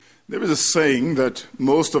There is a saying that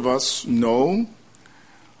most of us know: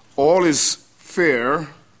 all is fair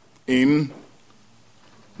in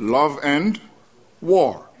love and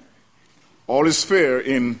war. All is fair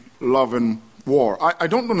in love and war. I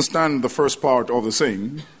don't understand the first part of the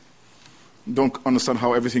saying. Don't understand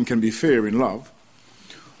how everything can be fair in love.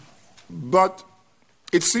 But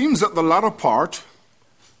it seems that the latter part,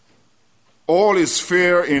 all is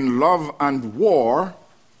fair in love and war,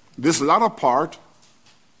 this latter part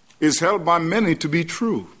is held by many to be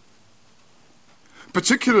true.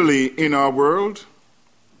 Particularly in our world,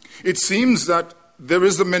 it seems that there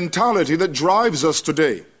is a mentality that drives us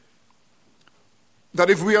today,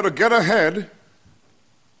 that if we are to get ahead,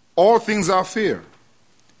 all things are fair.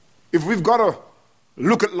 If we've got to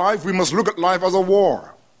look at life, we must look at life as a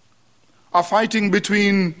war, a fighting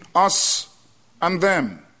between us and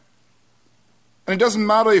them. And it doesn't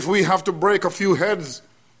matter if we have to break a few heads,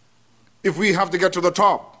 if we have to get to the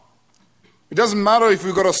top. It doesn't matter if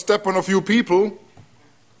we've got to step on a few people,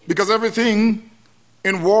 because everything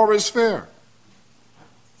in war is fair.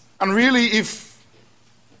 And really, if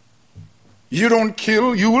you don't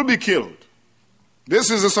kill, you will be killed.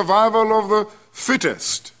 This is the survival of the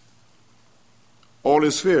fittest. All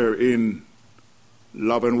is fair in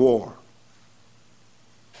love and war.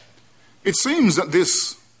 It seems that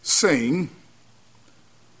this saying,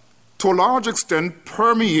 to a large extent,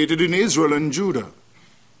 permeated in Israel and Judah.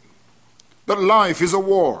 That life is a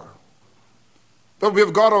war. That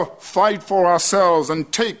we've got to fight for ourselves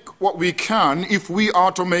and take what we can if we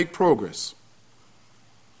are to make progress.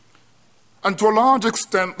 And to a large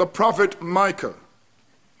extent, the prophet Micah,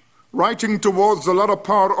 writing towards the latter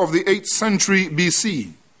part of the 8th century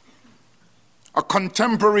BC, a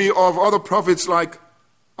contemporary of other prophets like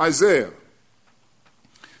Isaiah,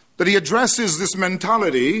 that he addresses this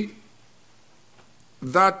mentality,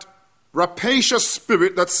 that rapacious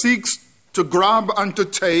spirit that seeks to grab and to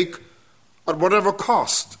take at whatever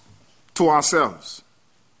cost to ourselves.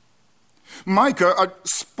 Micah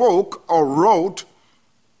spoke or wrote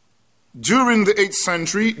during the 8th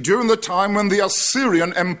century, during the time when the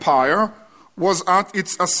Assyrian Empire was at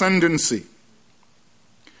its ascendancy.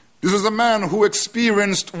 This is a man who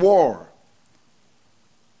experienced war.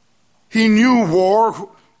 He knew war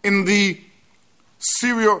in the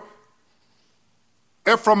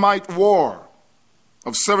Syro-Ephraimite War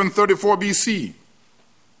of 734 BC.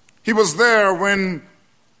 He was there when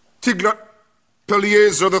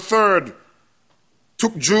Tiglath-Pileser III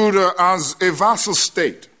took Judah as a vassal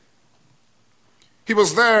state. He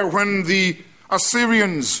was there when the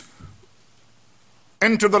Assyrians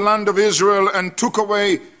entered the land of Israel and took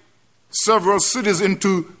away several cities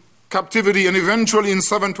into captivity, and eventually in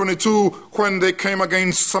 722 when they came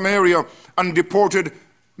against Samaria and deported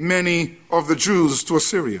many of the Jews to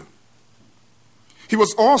Assyria. He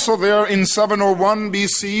was also there in 701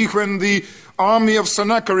 BC when the army of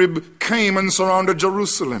Sennacherib came and surrounded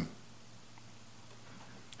Jerusalem.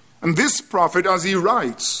 And this prophet, as he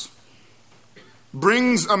writes,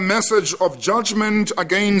 brings a message of judgment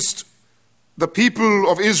against the people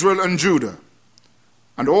of Israel and Judah,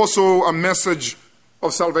 and also a message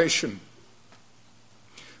of salvation.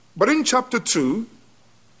 But in chapter 2,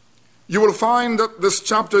 you will find that this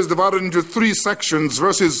chapter is divided into 3 sections,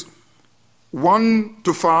 verses 1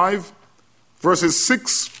 to 5, verses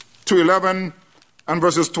 6 to 11, and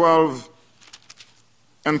verses 12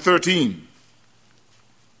 and 13.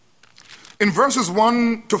 In verses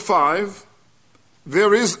 1 to 5,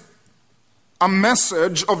 there is a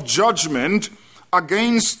message of judgment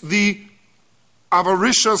against the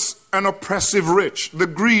avaricious and oppressive rich, the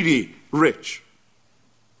greedy rich.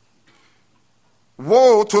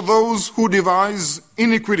 Woe to those who devise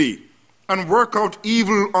iniquity and work out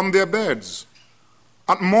evil on their beds.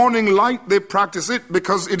 At morning light they practice it,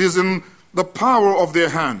 because it is in the power of their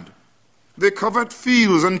hand. They covet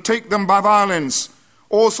fields and take them by violence,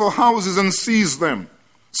 also houses and seize them.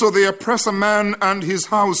 So they oppress a man and his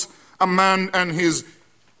house, a man and his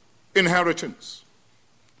inheritance.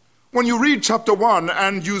 When you read chapter 1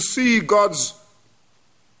 and you see God's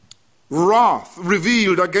wrath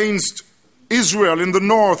revealed against Israel in the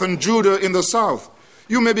north and Judah in the south,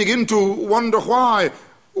 you may begin to wonder why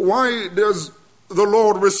does the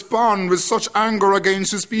Lord respond with such anger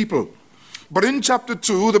against his people? But in chapter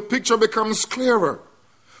 2, the picture becomes clearer.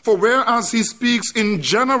 For whereas he speaks in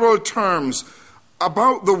general terms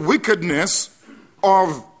about the wickedness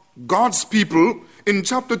of God's people, in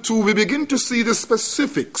chapter 2 we begin to see the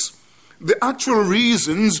specifics, the actual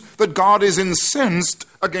reasons that God is incensed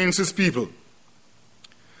against his people.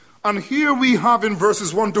 And here we have in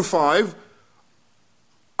verses 1 to 5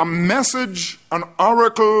 a message, an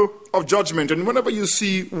oracle of judgment. And whenever you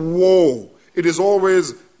see woe, it is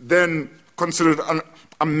always then considered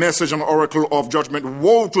a message, an oracle of judgment.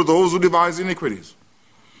 Woe to those who devise iniquities.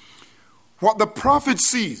 What the prophet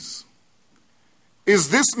sees is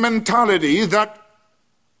this mentality that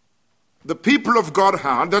the people of God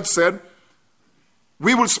had that said,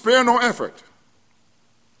 we will spare no effort.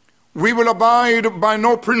 We will abide by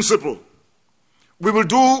no principle. We will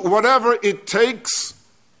do whatever it takes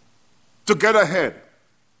to get ahead.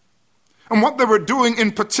 And what they were doing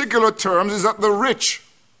in particular terms is that the rich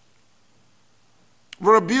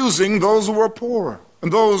were abusing those who were poor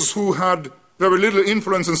and those who had very little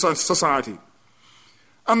influence in society.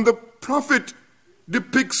 And the prophet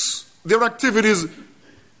depicts their activities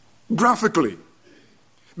graphically.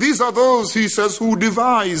 These are those, he says, who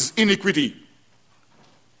devise iniquity,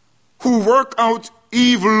 who work out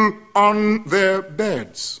evil on their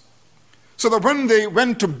beds. So that when they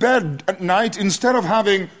went to bed at night, instead of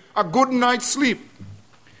having a good night's sleep,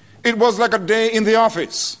 it was like a day in the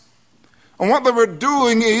office. And what they were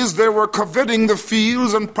doing is they were coveting the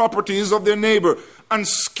fields and properties of their neighbor and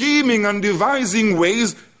scheming and devising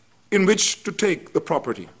ways in which to take the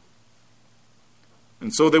property.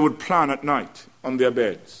 And so they would plan at night on their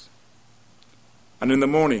beds. And in the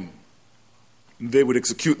morning, they would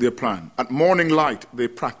execute their plan. At morning light, they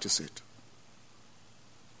practice it.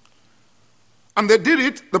 And they did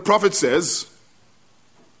it, the prophet says,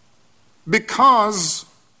 because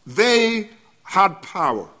they had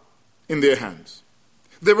power in their hands.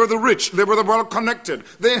 They were the rich, they were the well-connected.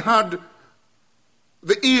 They had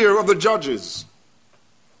the ear of the judges.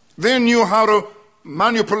 They knew how to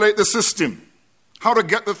manipulate the system, how to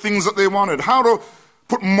get the things that they wanted, how to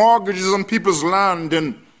put mortgages on people's land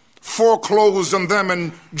and foreclose on them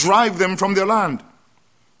and drive them from their land.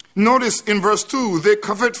 Notice in verse 2, they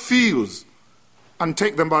covet fields and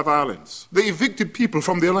take them by violence. They evicted people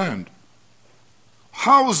from their land.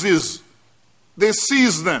 Houses, they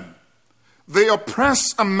seize them. They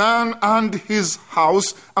oppress a man and his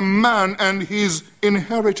house, a man and his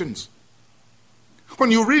inheritance.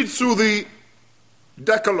 When you read through the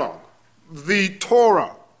Decalogue, the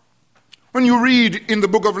Torah, when you read in the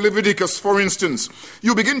book of Leviticus, for instance,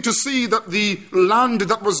 you begin to see that the land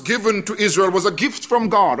that was given to Israel was a gift from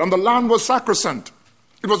God, and the land was sacrosanct.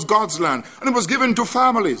 It was God's land, and it was given to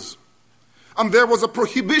families. And there was a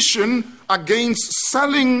prohibition against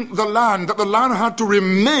selling the land, that the land had to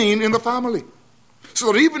remain in the family.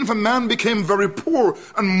 So that even if a man became very poor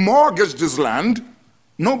and mortgaged his land,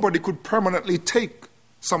 nobody could permanently take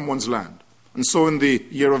someone's land. And so in the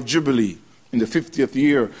year of Jubilee, in the 50th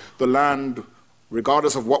year, the land,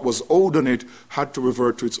 regardless of what was owed on it, had to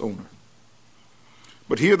revert to its owner.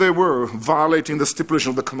 But here they were, violating the stipulation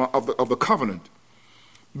of the covenant.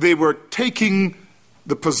 They were taking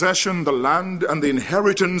the possession, the land, and the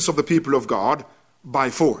inheritance of the people of God by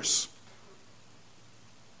force.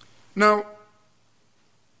 Now,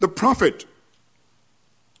 the prophet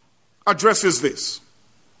addresses this.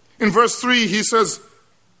 In verse 3, he says,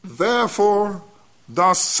 "Therefore,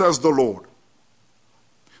 thus says the Lord,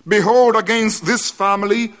 behold, against this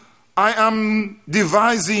family I am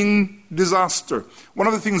devising disaster." One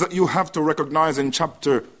of the things that you have to recognize in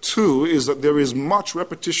chapter 2 is that there is much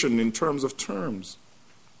repetition in terms of terms.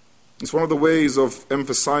 It's one of the ways of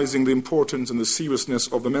emphasizing the importance and the seriousness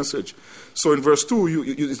of the message. So in verse 2,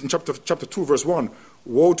 in chapter 2, verse 1,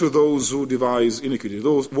 woe to those who devise iniquity,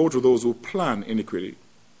 woe to those who plan iniquity.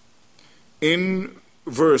 In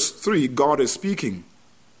verse 3, God is speaking.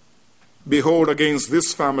 Behold, against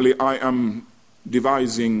this family I am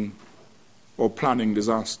devising or planning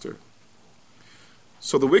disaster.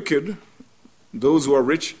 So the wicked, those who are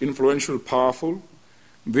rich, influential, powerful,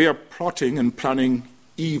 they are plotting and planning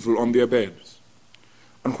evil on their beds.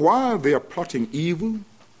 And while they are plotting evil,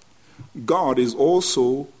 God is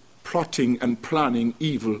also plotting and planning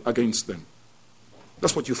evil against them.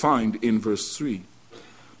 That's what you find in verse 3.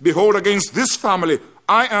 Behold, against this family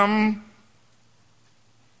I am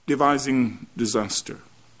devising disaster.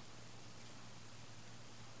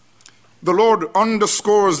 The Lord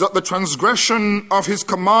underscores that the transgression of his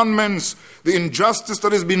commandments, the injustice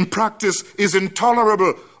that is being practiced, is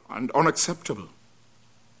intolerable and unacceptable.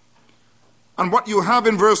 And what you have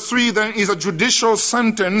in verse 3 then is a judicial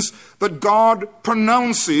sentence that God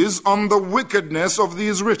pronounces on the wickedness of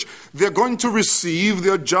these rich. They're going to receive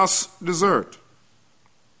their just desert.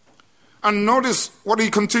 And notice what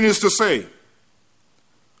he continues to say.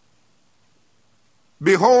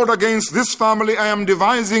 Behold, against this family I am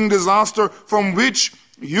devising disaster from which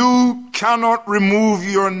you cannot remove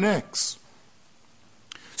your necks.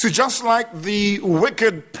 See, just like the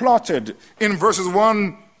wicked plotted in verses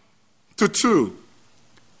 1 to 2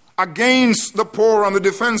 against the poor and the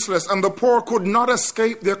defenseless, and the poor could not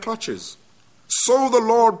escape their clutches. So the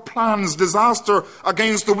Lord plans disaster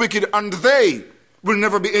against the wicked, and they will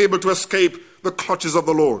never be able to escape the clutches of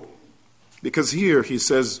the Lord. Because here he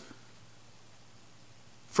says,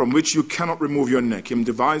 from which you cannot remove your neck, him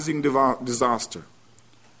devising disaster,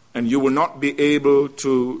 and you will not be able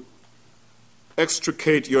to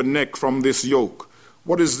extricate your neck from this yoke.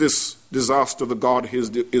 What is this disaster that God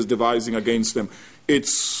is devising against them?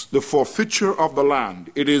 It's the forfeiture of the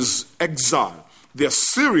land. It is exile. The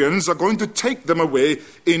Assyrians are going to take them away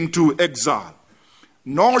into exile.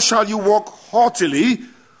 Nor shall you walk haughtily,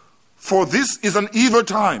 for this is an evil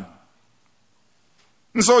time.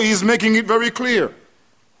 And so he's making it very clear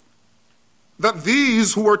that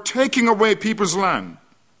these who are taking away people's land,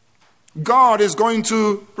 God is going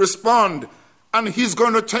to respond, and he's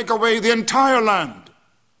going to take away the entire land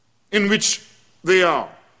in which they are.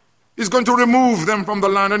 He's going to remove them from the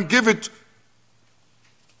land and give it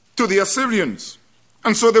to the Assyrians.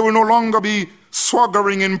 And so they will no longer be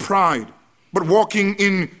swaggering in pride, but walking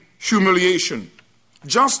in humiliation.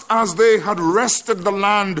 Just as they had wrested the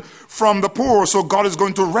land from the poor, so God is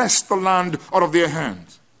going to wrest the land out of their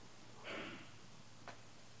hands.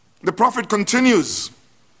 The prophet continues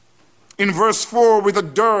in verse 4 with a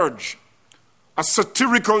dirge, a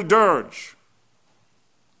satirical dirge.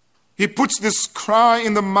 He puts this cry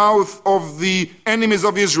in the mouth of the enemies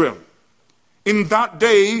of Israel. In that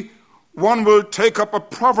day, one will take up a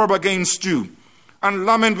proverb against you and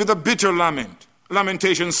lament with a bitter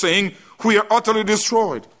lamentation, saying, we are utterly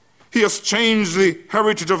destroyed. He has changed the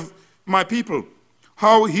heritage of my people.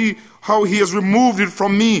 How he has removed it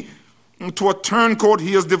from me. To a turncoat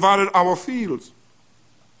he has divided our fields.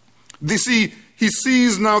 He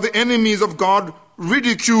sees now the enemies of God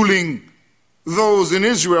ridiculing those in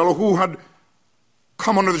Israel who had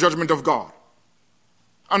come under the judgment of God.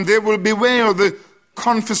 And they will bewail the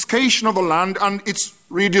confiscation of the land and its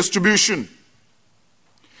redistribution.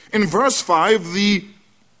 In verse 5, the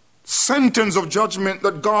sentence of judgment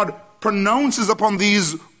that God pronounces upon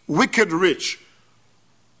these wicked rich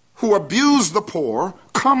who abuse the poor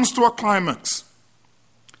comes to a climax.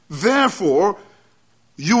 Therefore,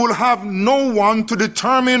 you will have no one to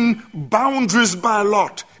determine boundaries by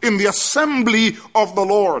lot in the assembly of the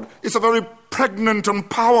Lord. It's a very pregnant and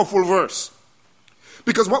powerful verse.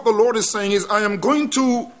 Because what the Lord is saying is, I am going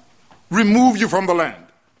to remove you from the land.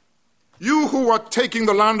 You who are taking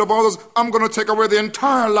the land of others, I'm going to take away the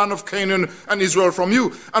entire land of Canaan and Israel from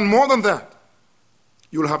you. And more than that,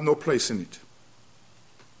 you will have no place in it.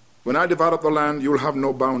 When I divide up the land, you will have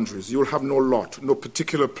no boundaries. You will have no lot, no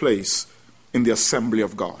particular place in the assembly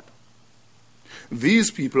of God.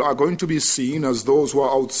 These people are going to be seen as those who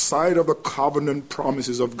are outside of the covenant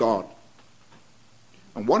promises of God.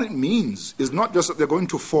 And what it means is not just that they're going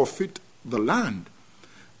to forfeit the land.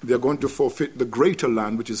 They're going to forfeit the greater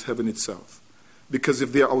land, which is heaven itself. Because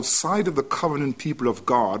if they are outside of the covenant people of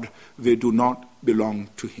God, they do not belong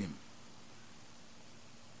to him.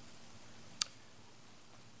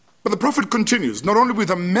 But the prophet continues, not only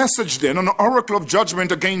with a message then, an oracle of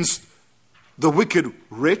judgment against the wicked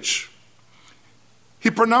rich,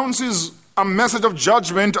 he pronounces a message of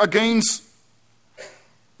judgment against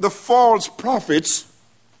the false prophets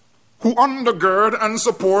who undergird and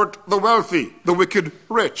support the wealthy, the wicked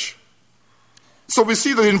rich. So we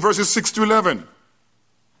see that in verses 6 to 11.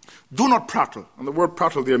 Do not prattle. And the word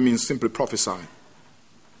prattle there means simply prophesy.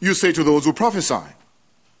 You say to those who prophesy.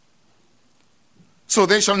 So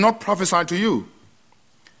they shall not prophesy to you.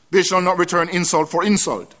 They shall not return insult for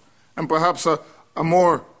insult. And perhaps a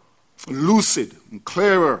more lucid and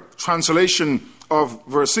clearer translation of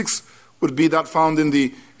verse 6 would be that found in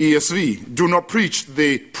the ESV. Do not preach,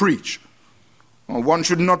 they preach. One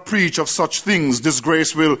should not preach of such things.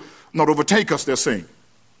 Disgrace will not overtake us, they're saying.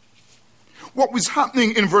 What was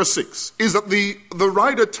happening in verse 6 is that the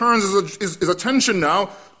writer turns his attention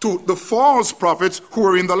now to the false prophets who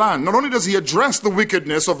are in the land. Not only does he address the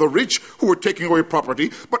wickedness of the rich who are taking away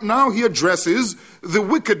property, but now he addresses the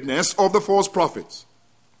wickedness of the false prophets.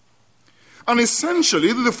 And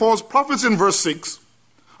essentially, the false prophets in verse 6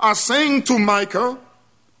 are saying to Micah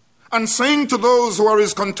and saying to those who are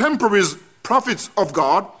his contemporaries, prophets of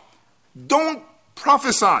God, don't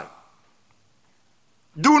prophesy.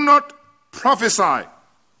 Do not prophesy,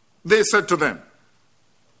 they said to them.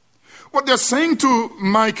 What they're saying to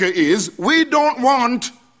Micah is, we don't want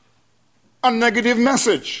a negative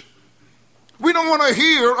message. We don't want to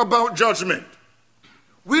hear about judgment.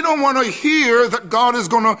 We don't want to hear that God is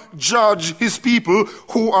going to judge his people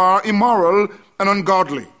who are immoral and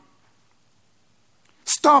ungodly.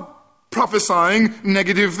 Stop prophesying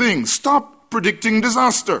negative things. Stop predicting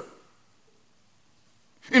disaster.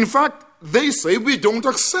 In fact, they say we don't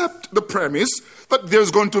accept the premise that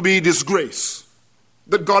there's going to be disgrace,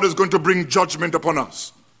 that God is going to bring judgment upon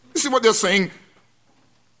us. You see what they're saying?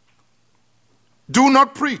 Do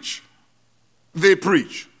not preach. They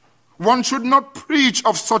preach. One should not preach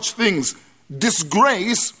of such things.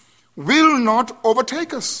 Disgrace will not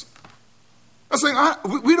overtake us. I'm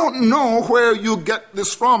saying, we don't know where you get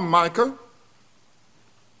this from, Micah.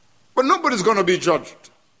 But nobody's going to be judged.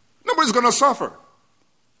 Nobody's going to suffer.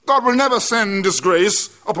 God will never send disgrace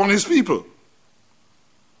upon his people.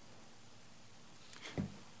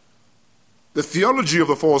 The theology of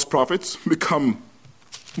the false prophets become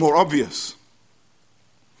more obvious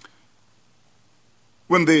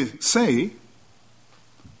when they say,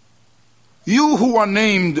 you who are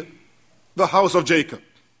named the house of Jacob,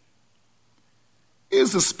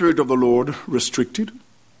 is the Spirit of the Lord restricted?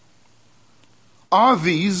 Are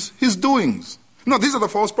these his doings? No, these are the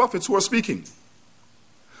false prophets who are speaking.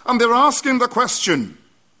 And they're asking the question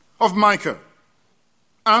of Micah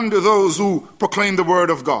and those who proclaim the word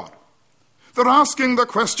of God. They're asking the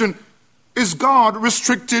question, is God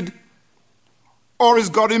restricted or is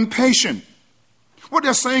God impatient? What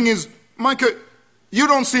they're saying is, Micah, you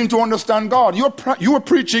don't seem to understand God. You are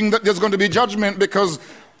preaching that there's going to be judgment because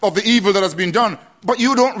of the evil that has been done, but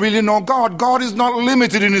you don't really know God. God is not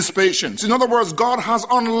limited in his patience. In other words, God has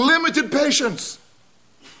unlimited patience.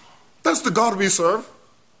 That's the God we serve.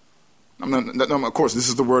 Of course, this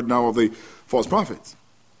is the word now of the false prophets.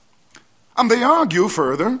 And they argue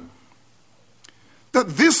further that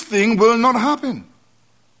this thing will not happen.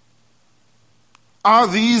 Are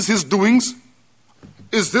these his doings?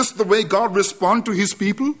 Is this the way God responds to his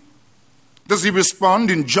people? Does he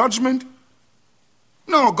respond in judgment?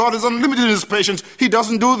 No, God is unlimited in his patience. He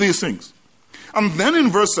doesn't do these things. And then in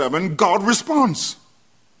verse 7, God responds.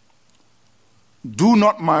 Do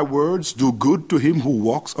not my words do good to him who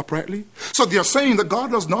walks uprightly? So they are saying that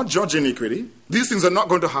God does not judge iniquity. These things are not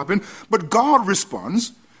going to happen. But God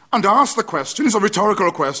responds and asks the question, it's a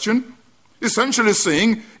rhetorical question, essentially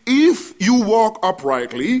saying, if you walk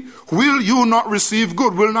uprightly, will you not receive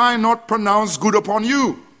good? Will I not pronounce good upon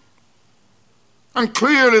you? And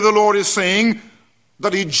clearly the Lord is saying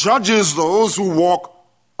that he judges those who walk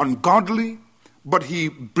ungodly, but he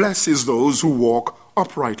blesses those who walk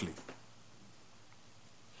uprightly.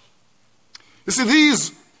 You see,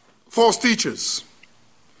 these false teachers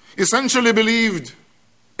essentially believed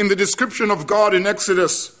in the description of God in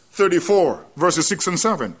Exodus 34, verses 6 and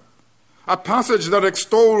 7. A passage that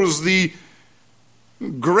extols the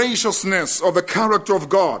graciousness of the character of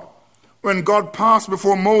God. When God passed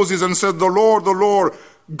before Moses and said, the Lord,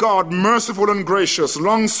 God, merciful and gracious,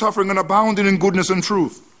 long-suffering and abounding in goodness and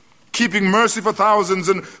truth, keeping mercy for thousands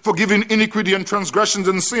and forgiving iniquity and transgressions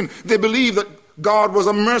and sin. They believe that God was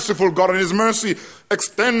a merciful God and his mercy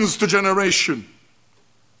extends to generation.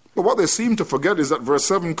 But what they seem to forget is that verse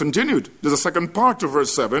 7 continued. There's a second part to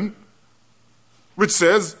verse 7, which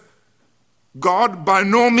says, God by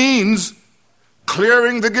no means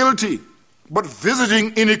clearing the guilty, but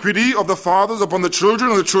visiting iniquity of the fathers upon the children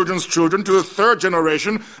and the children's children to the third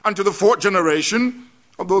generation and to the fourth generation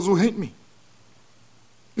of those who hate me.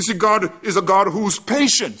 You see, God is a God whose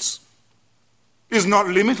patience is not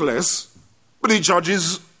limitless, but he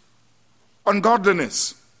judges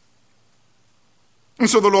ungodliness. And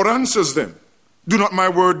so the Lord answers them, do not my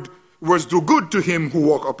words do good to him who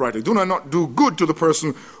walk uprightly. Do not do good to the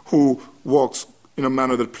person who walks in a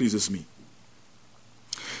manner that pleases me.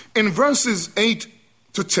 In verses 8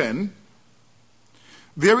 to 10,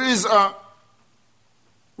 there is a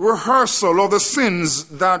rehearsal of the sins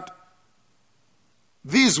that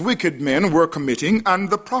these wicked men were committing and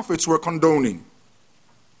the prophets were condoning.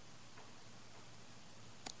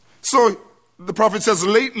 So the prophet says,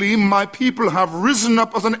 lately my people have risen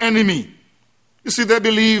up as an enemy. You see, they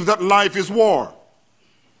believe that life is war.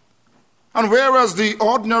 And whereas the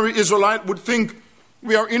ordinary Israelite would think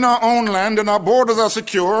we are in our own land and our borders are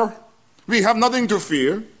secure, we have nothing to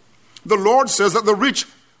fear, the Lord says that the rich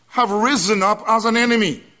have risen up as an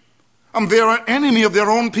enemy. And they are an enemy of their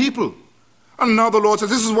own people. And now the Lord says,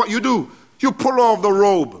 this is what you do. You pull off the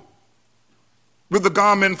robe with the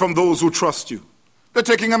garment from those who trust you. They're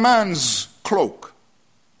taking a man's cloak.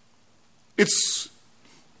 It's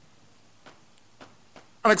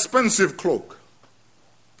an expensive cloak.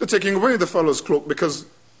 They're taking away the fellow's cloak because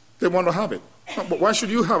they want to have it. But why should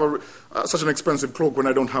you have such an expensive cloak when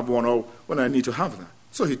I don't have one or when I need to have that?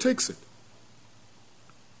 So he takes it.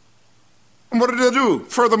 And what did they do?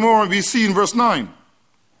 Furthermore, we see in verse 9,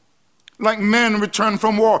 like men returned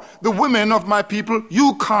from war. The women of my people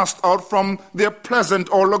you cast out from their pleasant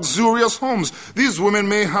or luxurious homes. These women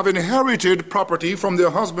may have inherited property from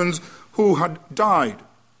their husbands who had died.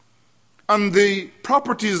 And the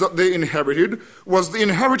properties that they inherited was the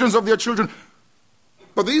inheritance of their children.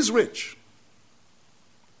 But these rich,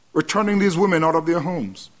 returning these women out of their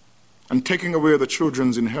homes and taking away the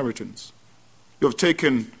children's inheritance. You have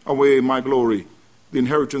taken away my glory, the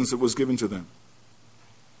inheritance that was given to them.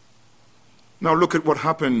 Now look at what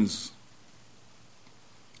happens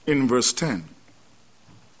in verse 10.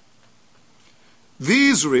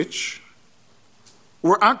 These rich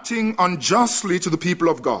were acting unjustly to the people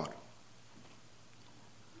of God.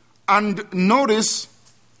 And notice,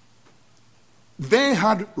 they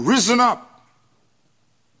had risen up.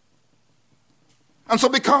 And so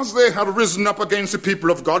because they had risen up against the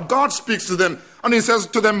people of God, God speaks to them and he says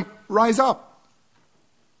to them, rise up.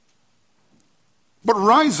 But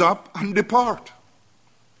rise up and depart.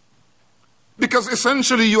 Because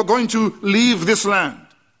essentially you're going to leave this land.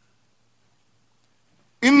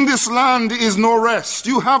 In this land is no rest.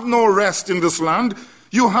 You have no rest in this land.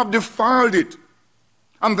 You have defiled it.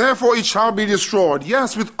 And therefore it shall be destroyed.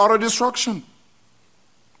 Yes, with utter destruction.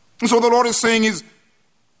 And so the Lord is saying is,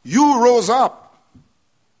 you rose up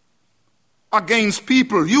against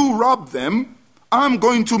people. You robbed them. I'm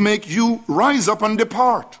going to make you rise up and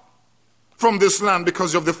depart from this land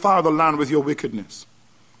because you have defiled the land with your wickedness.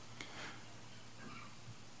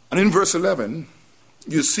 And in verse 11,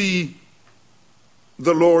 you see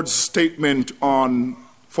the Lord's statement on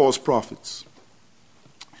false prophets.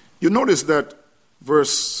 You notice that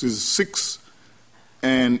verses 6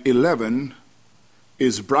 and 11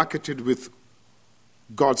 is bracketed with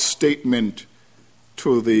God's statement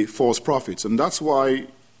to the false prophets. And that's why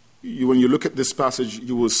when you look at this passage,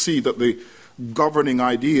 you will see that the governing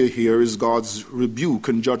idea here is God's rebuke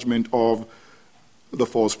and judgment of the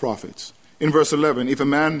false prophets. In verse 11, if a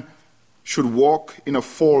man should walk in a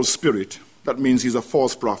false spirit, that means he's a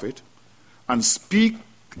false prophet, and speak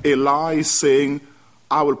a lie saying,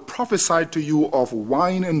 I will prophesy to you of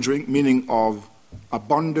wine and drink, meaning of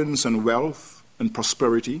abundance and wealth and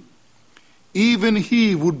prosperity, even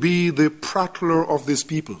he would be the prattler of this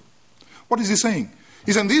people. What is he saying?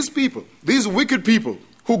 He's saying these people, these wicked people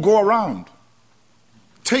who go around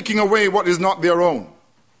taking away what is not their own,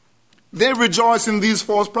 they rejoice in these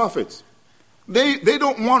false prophets. They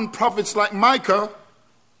don't want prophets like Micah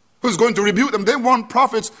who's going to rebuke them. They want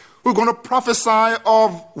prophets who are going to prophesy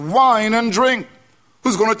of wine and drink,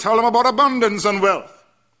 who's going to tell them about abundance and wealth.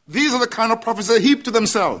 These are the kind of prophets they heap to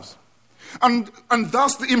themselves. And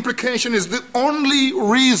thus the implication is the only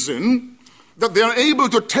reason that they are able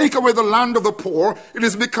to take away the land of the poor, it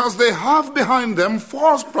is because they have behind them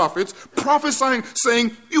false prophets prophesying,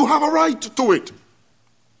 saying, you have a right to it.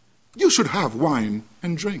 You should have wine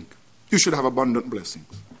and drink. You should have abundant blessings.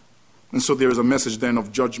 And so there is a message then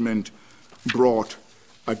of judgment brought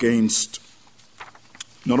against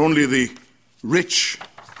not only the rich,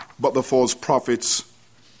 but the false prophets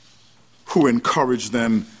who encourage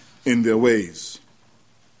them in their ways.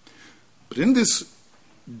 But in this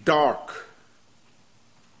dark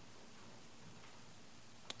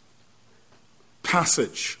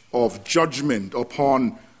passage of judgment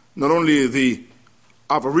upon not only the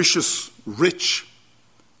avaricious rich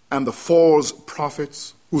and the false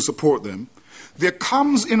prophets who support them, there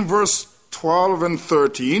comes in verse 12 and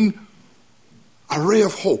 13 a ray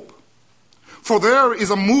of hope. For there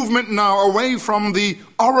is a movement now away from the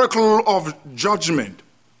oracle of judgment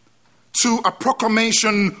to a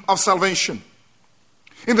proclamation of salvation.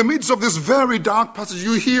 In the midst of this very dark passage,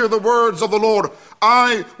 you hear the words of the Lord,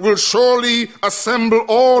 I will surely assemble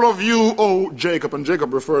all of you, O Jacob. And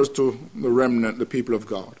Jacob refers to the remnant, the people of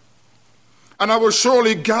God. And I will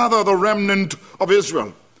surely gather the remnant of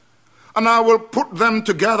Israel. And I will put them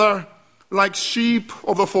together like sheep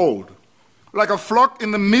of the fold, like a flock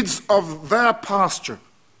in the midst of their pasture.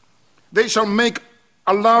 They shall make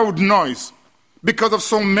a loud noise because of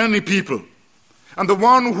so many people. And the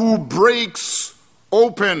one who breaks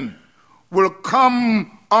open will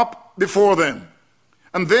come up before them,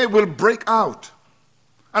 and they will break out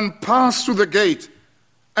and pass through the gate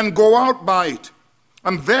and go out by it,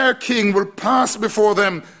 and their king will pass before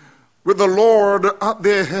them with the Lord at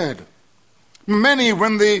their head. Many,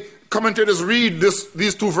 when the commentators read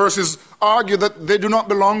these two verses, argue that they do not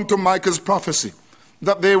belong to Micah's prophecy,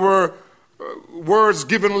 that they were words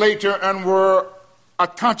given later and were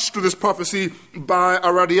attached to this prophecy by a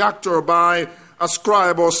radiactor, by a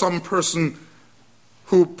scribe or some person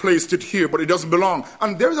who placed it here, but it doesn't belong.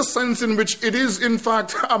 And there is a sense in which it is, in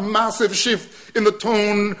fact, a massive shift in the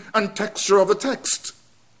tone and texture of the text.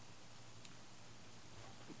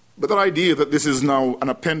 But that idea that this is now an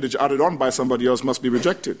appendage added on by somebody else must be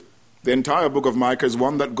rejected. The entire book of Micah is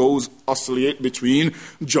one that goes oscillate between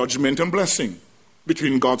judgment and blessing,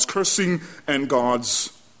 between God's cursing and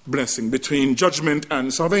God's blessing, between judgment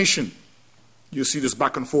and salvation. You see this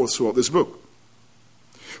back and forth throughout this book.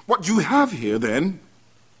 What you have here then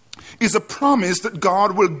is a promise that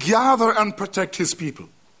God will gather and protect his people.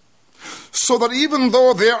 So that even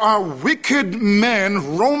though there are wicked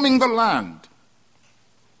men roaming the land,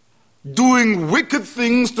 doing wicked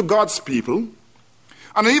things to God's people,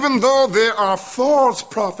 and even though there are false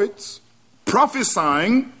prophets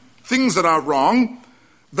prophesying things that are wrong,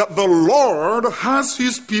 that the Lord has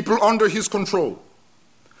his people under his control,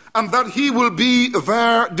 and that he will be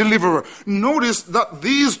their deliverer. Notice that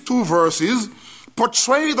these two verses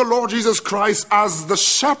portray the Lord Jesus Christ as the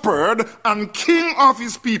shepherd and king of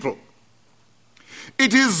his people.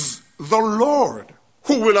 It is the Lord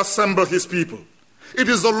who will assemble his people. It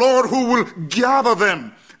is the Lord who will gather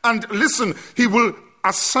them. And listen, he will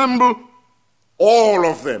assemble all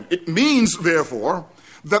of them. It means, therefore,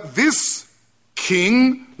 that this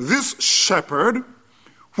king, this shepherd,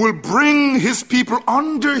 will bring his people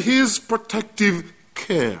under his protective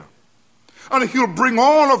care. And he'll bring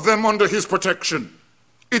all of them under his protection.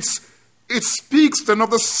 It speaks then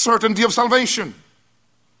of the certainty of salvation.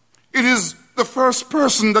 It is the first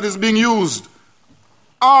person that is being used.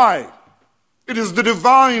 It is the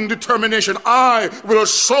divine determination. I will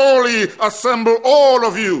surely assemble all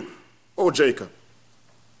of you, O Jacob.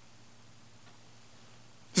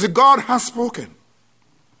 You see, God has spoken.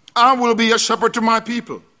 I will be a shepherd to my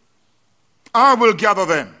people. I will gather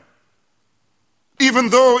them. Even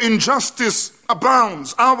though injustice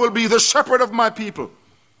abounds, I will be the shepherd of my people.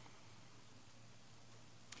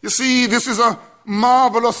 You see, this is a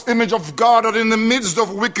marvelous image of God, that in the midst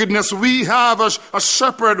of wickedness we have a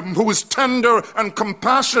shepherd who is tender and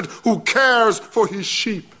compassionate, who cares for his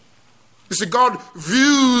sheep. You see, God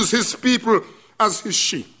views his people as his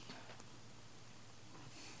sheep.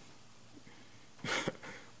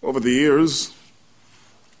 Over the years,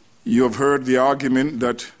 you have heard the argument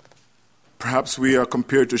that perhaps we are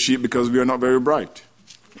compared to sheep because we are not very bright.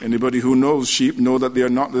 Anybody who knows sheep know that they are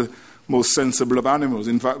not the most sensible of animals.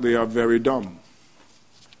 In fact, they are very dumb.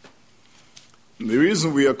 And the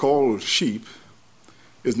reason we are called sheep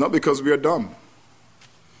is not because we are dumb.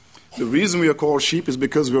 The reason we are called sheep is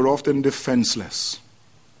because we are often defenseless.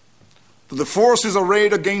 The forces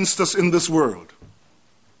arrayed against us in this world,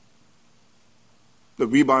 that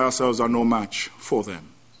we by ourselves are no match for them.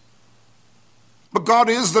 But God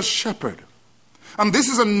is the shepherd. And this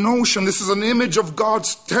is a notion, this is an image of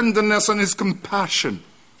God's tenderness and his compassion.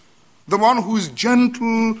 The one who is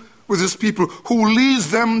gentle with his people, who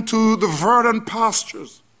leads them to the verdant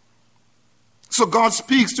pastures. So God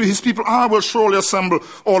speaks to his people, I will surely assemble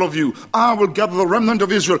all of you. I will gather the remnant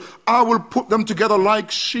of Israel. I will put them together like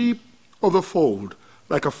sheep of the fold,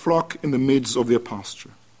 like a flock in the midst of their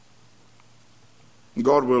pasture.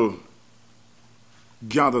 God will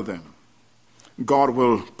gather them. God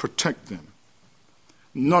will protect them.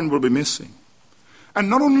 None will be missing. And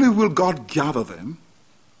not only will God gather them,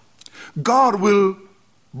 God will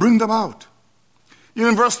bring them out.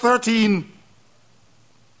 In verse 13,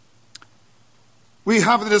 we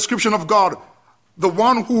have the description of God. The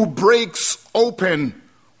one who breaks open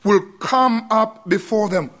will come up before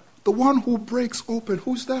them. The one who breaks open,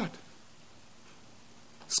 who's that?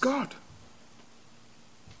 It's God.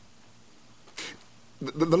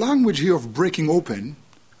 The language here of breaking open,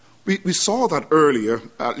 we saw that earlier,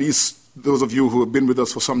 at least those of you who have been with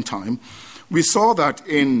us for some time. We saw that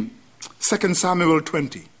in 2 Samuel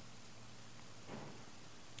 20.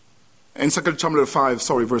 In 2 Samuel 5,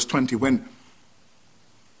 verse 20, when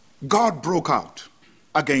God broke out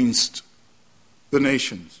against the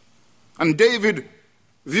nations. And David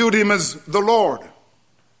viewed him as the Lord.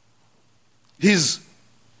 He's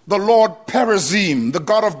the Lord Perazim, the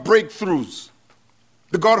God of breakthroughs.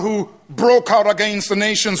 The God who broke out against the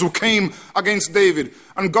nations who came against David.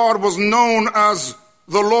 And God was known as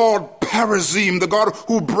the Lord Perazim, the God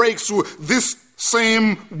who breaks through. This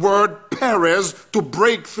same word, Perez, to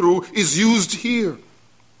break through, is used here.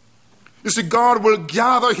 You see, God will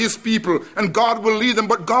gather his people and God will lead them,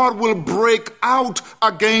 but God will break out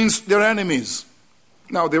against their enemies.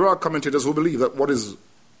 Now, there are commentators who believe that what is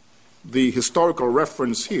the historical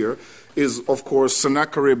reference here is, of course,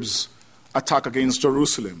 Sennacherib's attack against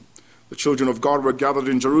Jerusalem. The children of God were gathered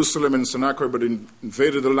in Jerusalem, and Sennacherib had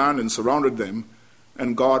invaded the land and surrounded them,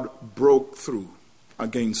 and God broke through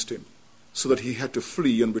against him so that he had to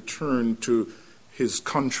flee and return to his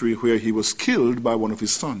country, where he was killed by one of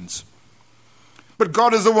his sons. But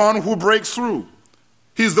God is the one who breaks through.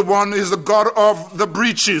 He's the God of the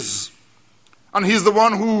breaches. And he's the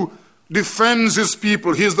one who defends his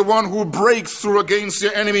people. He's the one who breaks through against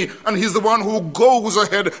the enemy. And he's the one who goes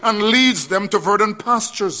ahead and leads them to verdant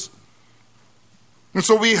pastures. And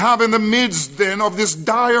so we have in the midst then of this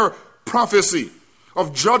dire prophecy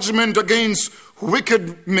of judgment against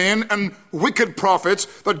wicked men and wicked prophets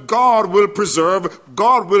that God will preserve,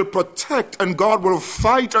 God will protect, and God will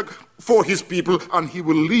fight for his people, and he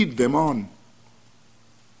will lead them on.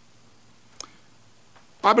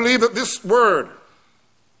 I believe that this word,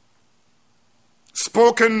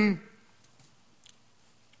 spoken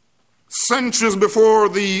centuries before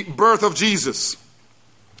the birth of Jesus,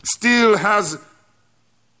 still has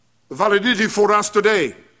validity for us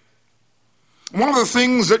today. One of the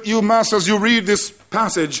things that you must, as you read this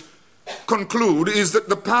passage, conclude is that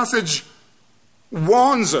the passage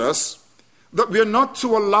warns us that we are not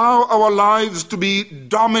to allow our lives to be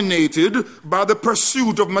dominated by the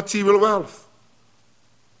pursuit of material wealth.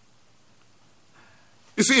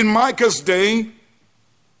 You see, in Micah's day,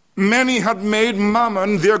 many had made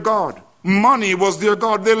mammon their god. Money was their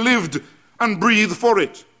god. They lived and breathed for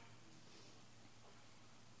it.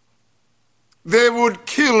 They would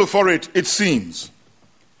kill for it, it seems.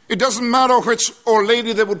 It doesn't matter which old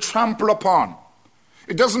lady they would trample upon.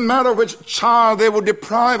 It doesn't matter which child they would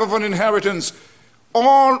deprive of an inheritance.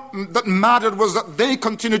 All that mattered was that they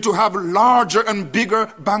continued to have larger and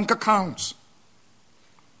bigger bank accounts.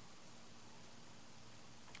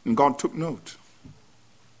 And God took note.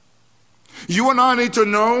 You and I need to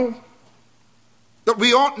know that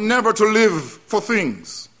we ought never to live for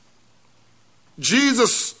things.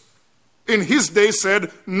 Jesus in his day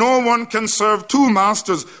said, no one can serve two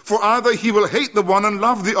masters, for either he will hate the one and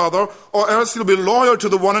love the other, or else he'll be loyal to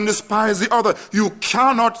the one and despise the other. You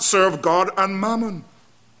cannot serve God and mammon.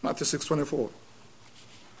 Matthew 6:24.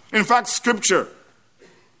 In fact, Scripture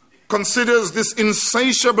considers this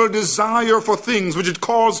insatiable desire for things, which it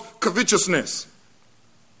calls covetousness.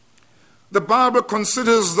 The Bible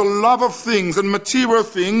considers the love of things and material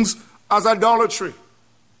things as idolatry.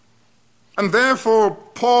 And therefore,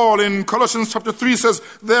 Paul in Colossians chapter 3 says,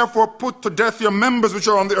 therefore put to death your members which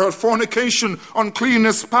are on the earth, fornication,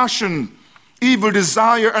 uncleanness, passion, evil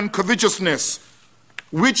desire, and covetousness,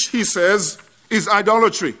 which, he says, is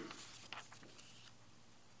idolatry.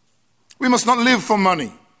 We must not live for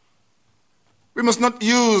money. We must not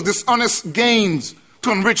use dishonest gains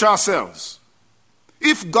to enrich ourselves.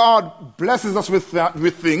 If God blesses us with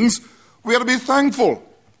things, we ought to be thankful.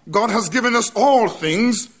 God has given us all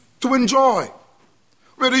things to enjoy.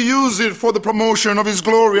 We're to use it for the promotion of his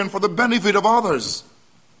glory and for the benefit of others.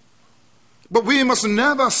 But we must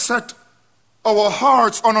never set our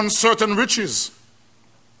hearts on uncertain riches.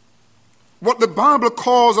 What the Bible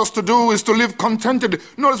calls us to do is to live contented.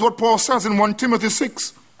 Notice what Paul says in 1 Timothy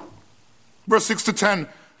 6, verse 6 to 10.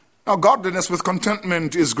 Now godliness with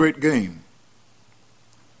contentment is great gain.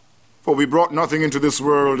 For we brought nothing into this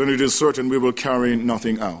world, and it is certain we will carry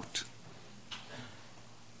nothing out.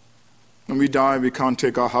 When we die, we can't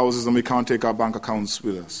take our houses and we can't take our bank accounts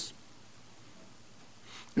with us.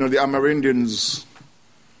 You know, the Amerindians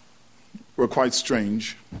were quite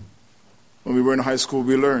strange. When we were in high school,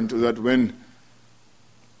 we learned that when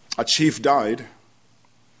a chief died,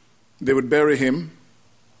 they would bury him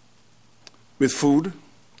with food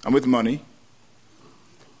and with money,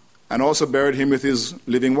 and also buried him with his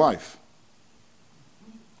living wife,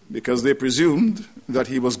 because they presumed that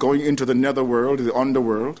he was going into the netherworld, the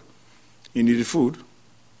underworld. He needed food.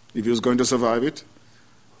 If he was going to survive it,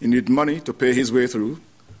 he needed money to pay his way through.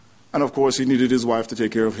 And of course, he needed his wife to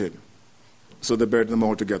take care of him. So they buried them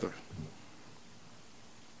all together.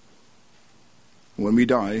 When we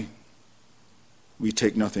die, we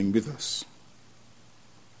take nothing with us.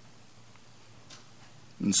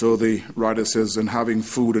 And so the writer says, and having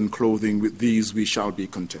food and clothing, with these we shall be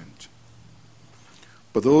content.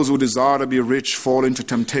 But those who desire to be rich fall into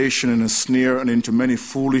temptation and a snare, and into many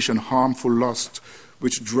foolish and harmful lusts,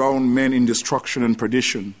 which drown men in destruction and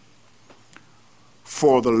perdition.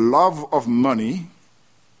 For the love of money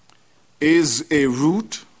is a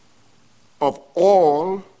root of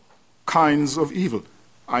all kinds of evil.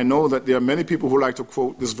 I know that there are many people who like to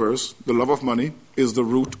quote this verse, the love of money is the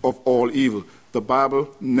root of all evil. The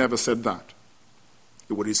Bible never said that.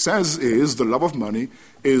 What it says is the love of money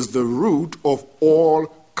is the root of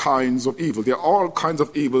all kinds of evil. There are all kinds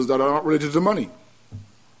of evils that are not related to money.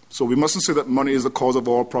 So we mustn't say that money is the cause of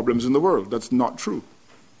all problems in the world. That's not true.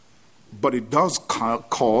 But it does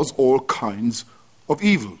cause all kinds of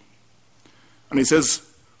evil. And he says,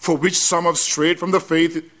 for which some have strayed from the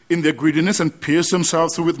faith in their greediness and pierced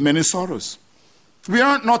themselves through with many sorrows. We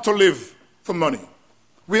aren't not to live for money.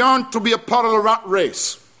 We aren't to be a part of the rat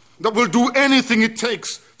race that will do anything it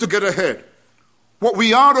takes to get ahead. What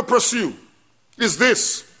we are to pursue is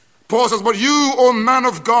this. Paul says, but you, O man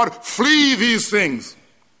of God, flee these things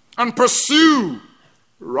and pursue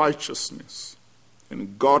righteousness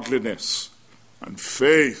and godliness and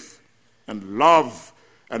faith and love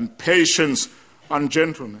and patience and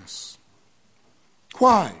gentleness.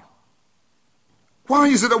 Why? Why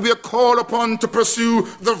is it that we are called upon to pursue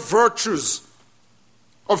the virtues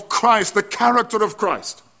of Christ, the character of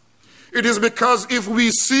Christ? It is because if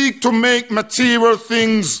we seek to make material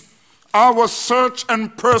things our search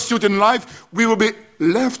and pursuit in life, we will be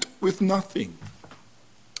left with nothing.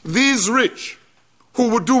 These rich, who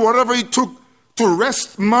would do whatever it took to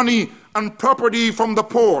wrest money and property from the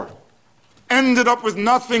poor, ended up with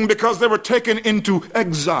nothing because they were taken into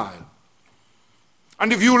exile.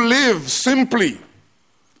 And if you live simply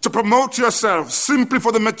to promote yourself, simply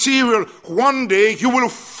for the material, one day you will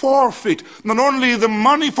forfeit not only the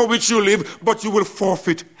money for which you live, but you will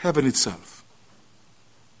forfeit heaven itself.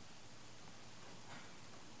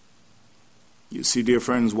 You see, dear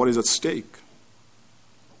friends, what is at stake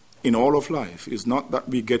in all of life is not that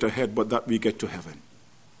we get ahead, but that we get to heaven.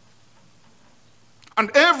 And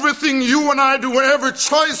everything you and I do, every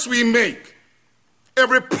choice we make,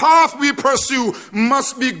 every path we pursue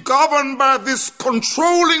must be governed by this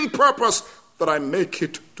controlling purpose that I make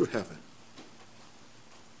it to heaven.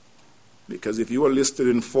 Because if you are listed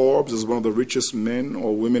in Forbes as one of the richest men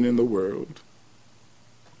or women in the world,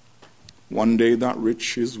 one day that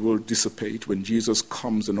riches will dissipate when Jesus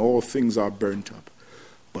comes and all things are burnt up.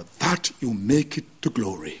 But that you make it to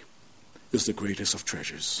glory is the greatest of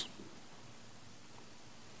treasures.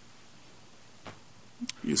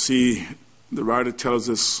 You see, the writer tells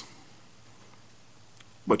us,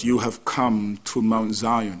 but you have come to Mount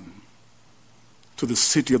Zion, to the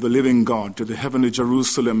city of the living God, to the heavenly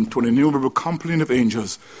Jerusalem, to an innumerable company of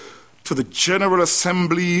angels, to the general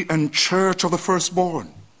assembly and church of the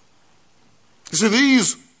firstborn. You see,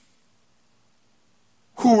 these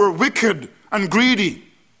who were wicked and greedy,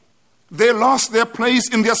 they lost their place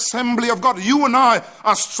in the assembly of God. You and I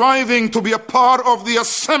are striving to be a part of the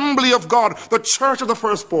assembly of God, the church of the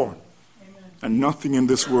firstborn. Amen. And nothing in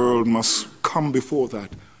this world must come before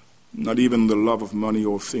that, not even the love of money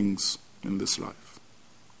or things in this life.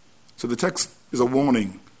 So the text is a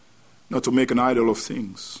warning not to make an idol of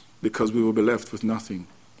things, because we will be left with nothing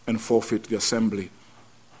and forfeit the assembly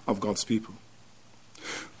of God's people.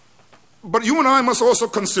 But you and I must also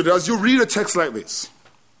consider, as you read a text like this,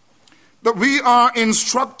 that we are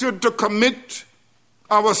instructed to commit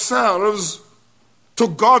ourselves to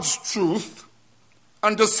God's truth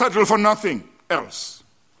and to settle for nothing else.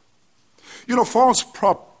 You know, false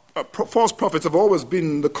prophets have always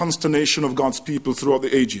been the consternation of God's people throughout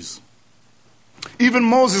the ages. Even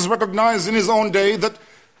Moses recognized in his own day that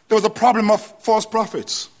there was a problem of false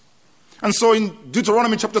prophets. And so in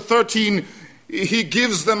Deuteronomy chapter 13, he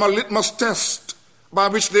gives them a litmus test by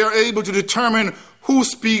which they are able to determine who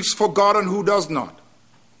speaks for God and who does not.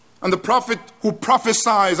 And the prophet who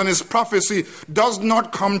prophesies and his prophecy does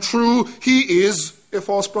not come true, he is a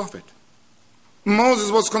false prophet.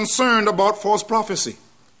 Moses was concerned about false prophecy.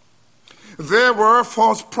 There were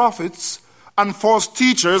false prophets and false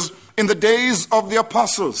teachers in the days of the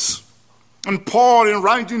apostles. And Paul, in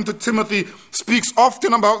writing to Timothy, speaks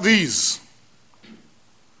often about these.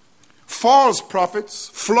 False prophets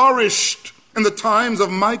flourished in the times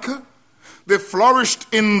of Micah. They flourished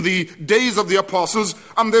in the days of the apostles,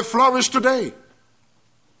 and they flourish today.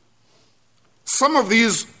 Some of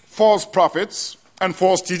these false prophets and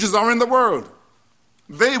false teachers are in the world.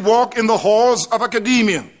 They walk in the halls of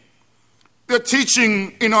academia. They're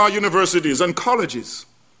teaching in our universities and colleges.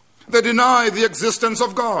 They deny the existence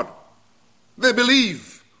of God. They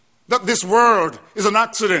believe that this world is an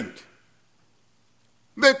accident.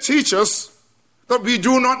 They teach us that we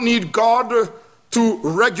do not need God to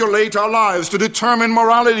regulate our lives, to determine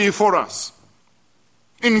morality for us.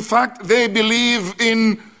 In fact, they believe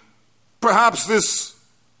in perhaps this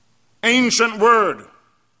ancient word,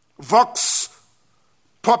 vox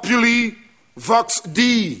populi, vox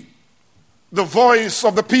Dei. The voice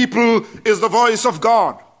of the people is the voice of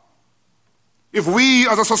God. If we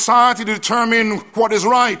as a society determine what is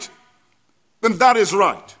right, then that is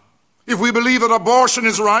right. If we believe that abortion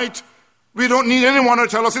is right, we don't need anyone to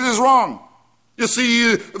tell us it is wrong. You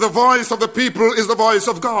see, the voice of the people is the voice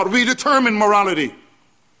of God. We determine morality.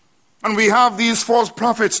 And we have these false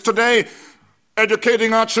prophets today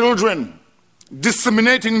educating our children,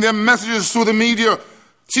 disseminating their messages through the media,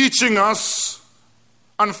 teaching us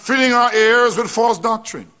and filling our ears with false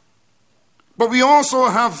doctrine. But we also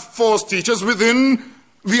have false teachers within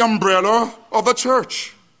the umbrella of the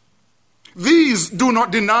church. These do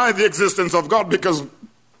not deny the existence of God because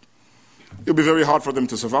it'll be very hard for them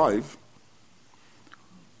to survive.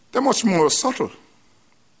 They're much more subtle.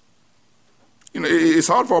 It's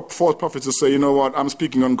hard for false prophets to say, you know what, I'm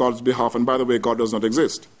speaking on God's behalf, and by the way, God does not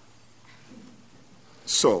exist.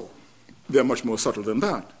 So, they're much more subtle than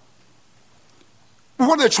that. But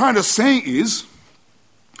what they're trying to say is,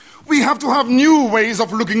 we have to have new ways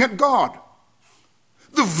of looking at God.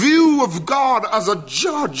 The view of God as a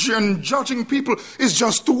judge and judging people is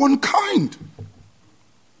just too unkind.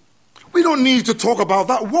 We don't need to talk about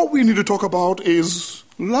that. What we need to talk about is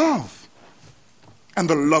love and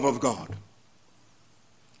the love of God.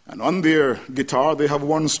 And on their guitar, they have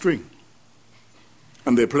one string.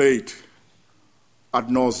 And they play it ad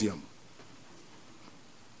nauseum.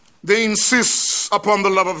 They insist upon the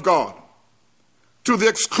love of God to the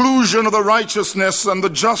exclusion of the righteousness and the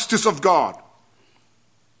justice of God.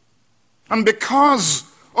 And because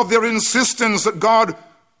of their insistence that God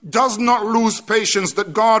does not lose patience,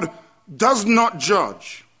 that God does not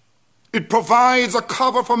judge, it provides a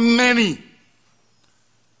cover for many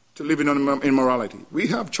to live in immorality. We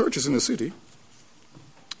have churches in the city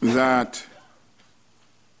that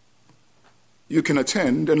you can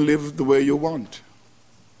attend and live the way you want.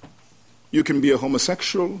 You can be a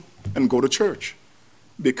homosexual and go to church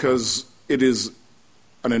because it is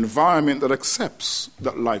an environment that accepts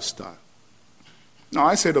that lifestyle. Now,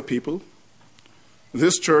 I say to people,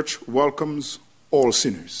 this church welcomes all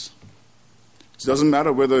sinners. It doesn't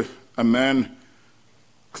matter whether a man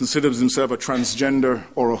considers himself a transgender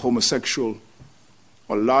or a homosexual,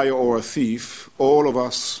 a liar or a thief. All of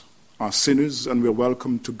us are sinners and we're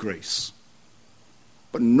welcome to grace.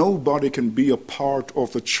 But nobody can be a part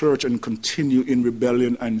of the church and continue in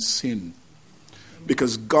rebellion and sin,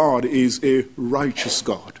 because God is a righteous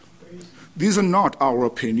God. These are not our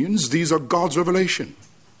opinions. These are God's revelation.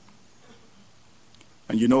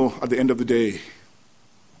 And you know, at the end of the day,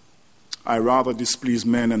 I rather displease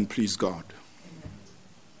men and please God.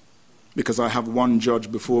 Because I have one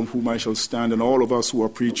judge before whom I shall stand, and all of us who are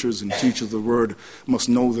preachers and teachers of the word must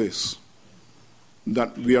know this,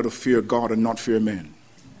 that we are to fear God and not fear men.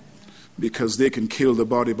 Because they can kill the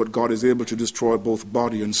body, but God is able to destroy both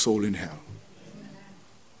body and soul in hell.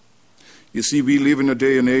 You see, we live in a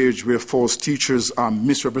day and age where false teachers are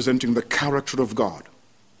misrepresenting the character of God.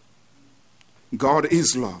 God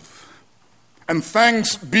is love. And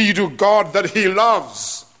thanks be to God that he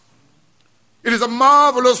loves. It is a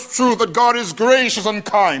marvelous truth that God is gracious and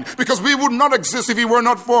kind, because we would not exist if he were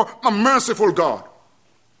not for a merciful God.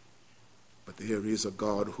 But there is a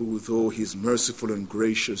God who, though he is merciful and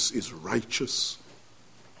gracious, is righteous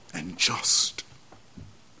and just,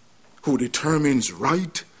 who determines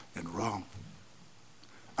right and wrong.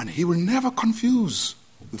 And he will never confuse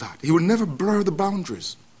that. He will never blur the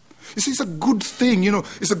boundaries. You see, it's a good thing,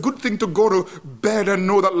 it's a good thing to go to bed and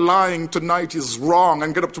know that lying tonight is wrong,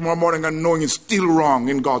 and get up tomorrow morning and knowing it's still wrong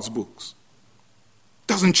in God's books.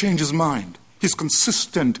 Doesn't change his mind. He's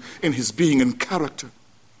consistent in his being and character.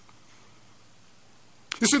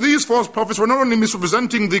 You see, these false prophets were not only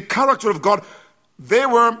misrepresenting the character of God, they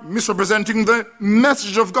were misrepresenting the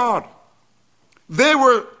message of God. They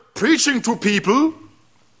were preaching to people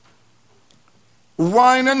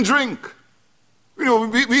wine and drink.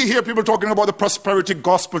 We hear people talking about the prosperity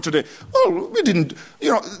gospel today. Well,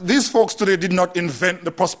 these folks today did not invent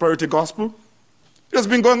the prosperity gospel. It has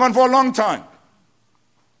been going on for a long time.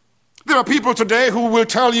 There are people today who will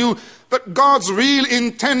tell you that God's real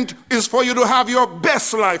intent is for you to have your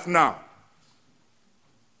best life now.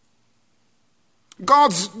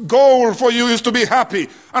 God's goal for you is to be happy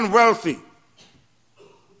and wealthy.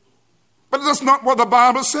 But that's not what the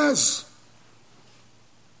Bible says.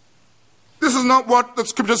 This is not what the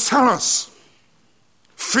scriptures tell us.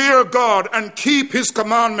 Fear God and keep his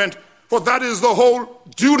commandment, for that is the whole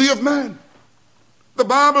duty of man. The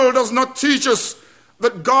Bible does not teach us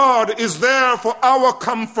that God is there for our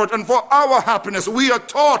comfort and for our happiness. We are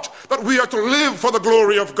taught that we are to live for the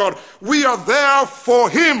glory of God. We are there for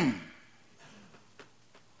him.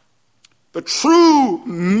 The true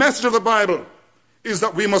message of the Bible is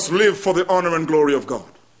that we must live for the honor and glory of God.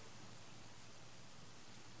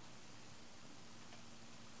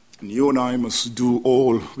 And you and I must do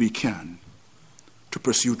all we can to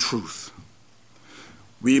pursue truth.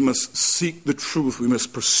 We must seek the truth. We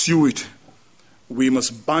must pursue it. We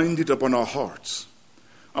must bind it upon our hearts.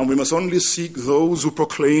 And we must only seek those who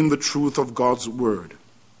proclaim the truth of God's word.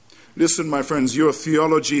 Listen, my friends, your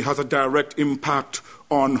theology has a direct impact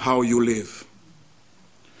on how you live.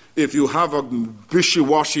 If you have a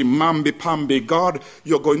wishy-washy, mamby-pamby God,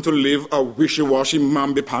 you're going to live a wishy-washy,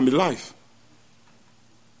 mamby-pamby life.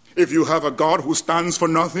 If you have a God who stands for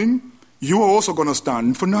nothing, you are also going to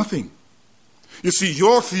stand for nothing. You see,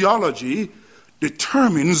 your theology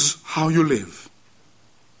determines how you live.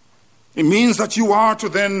 It means that you are to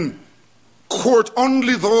then court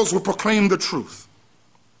only those who proclaim the truth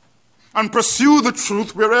and pursue the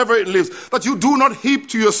truth wherever it lives, that you do not heap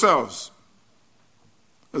to yourselves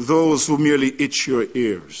those who merely itch your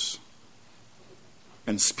ears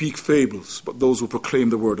and speak fables, but those who proclaim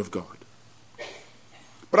the word of God.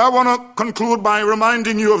 But I want to conclude by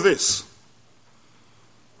reminding you of this,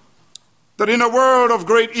 that in a world of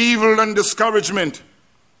great evil and discouragement,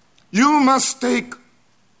 you must take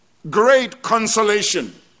great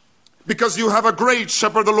consolation because you have a great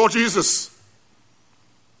shepherd, the Lord Jesus.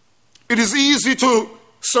 It is easy to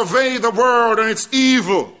survey the world and its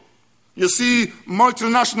evil. You see,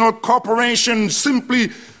 multinational corporations simply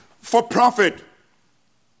for profit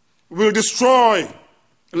will destroy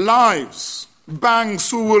lives.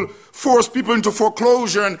 Banks who will force people into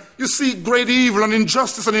foreclosure, and you see great evil and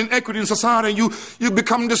injustice and inequity in society, and you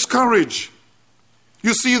become discouraged.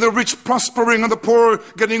 You see the rich prospering and the poor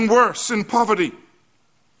getting worse in poverty,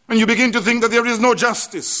 and you begin to think that there is no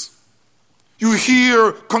justice. You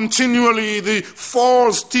hear continually the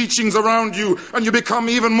false teachings around you, and you become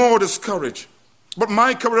even more discouraged. But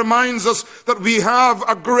Micah reminds us that we have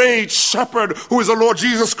a great shepherd who is the Lord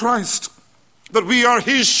Jesus Christ. That we are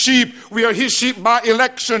his sheep. We are his sheep by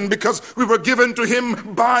election because we were given to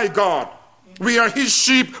him by God. We are his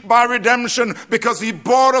sheep by redemption because he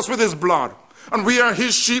bought us with his blood. And we are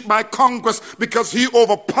his sheep by conquest because he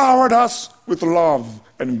overpowered us with love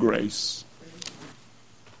and grace.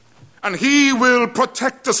 And he will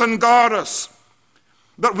protect us and guard us.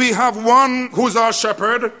 That we have one who's our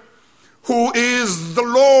shepherd, who is the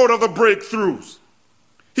Lord of the breakthroughs.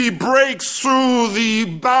 He breaks through the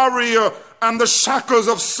barrier and the shackles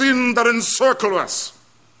of sin that encircle us.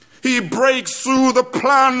 He breaks through the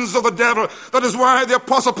plans of the devil. That is why the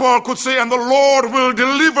Apostle Paul could say, and the Lord will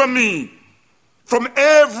deliver me from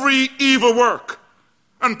every evil work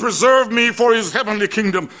and preserve me for his heavenly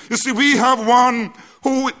kingdom. You see, we have one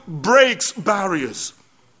who breaks barriers,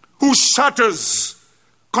 who shatters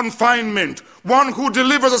confinement, one who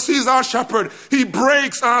delivers us. He's our shepherd. He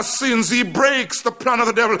breaks our sins. He breaks the plan of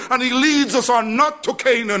the devil, and he leads us on not to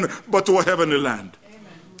Canaan but to a heavenly land. Amen.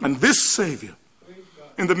 And this Savior,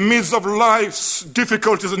 in the midst of life's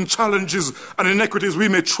difficulties and challenges and inequities, we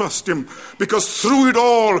may trust him because through it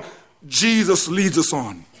all Jesus leads us on.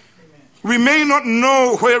 Amen. We may not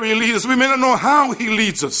know where he leads us, we may not know how he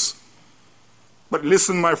leads us, but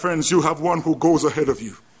listen, my friends, you have one who goes ahead of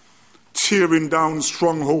you, tearing down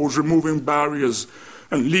strongholds, removing barriers,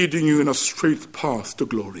 and leading you in a straight path to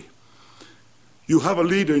glory. You have a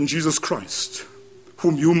leader in Jesus Christ,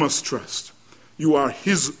 whom you must trust. You are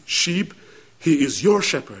his sheep. He is your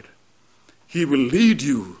shepherd. He will lead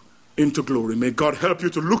you into glory. May God help you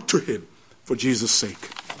to look to him for Jesus' sake.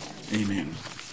 Amen.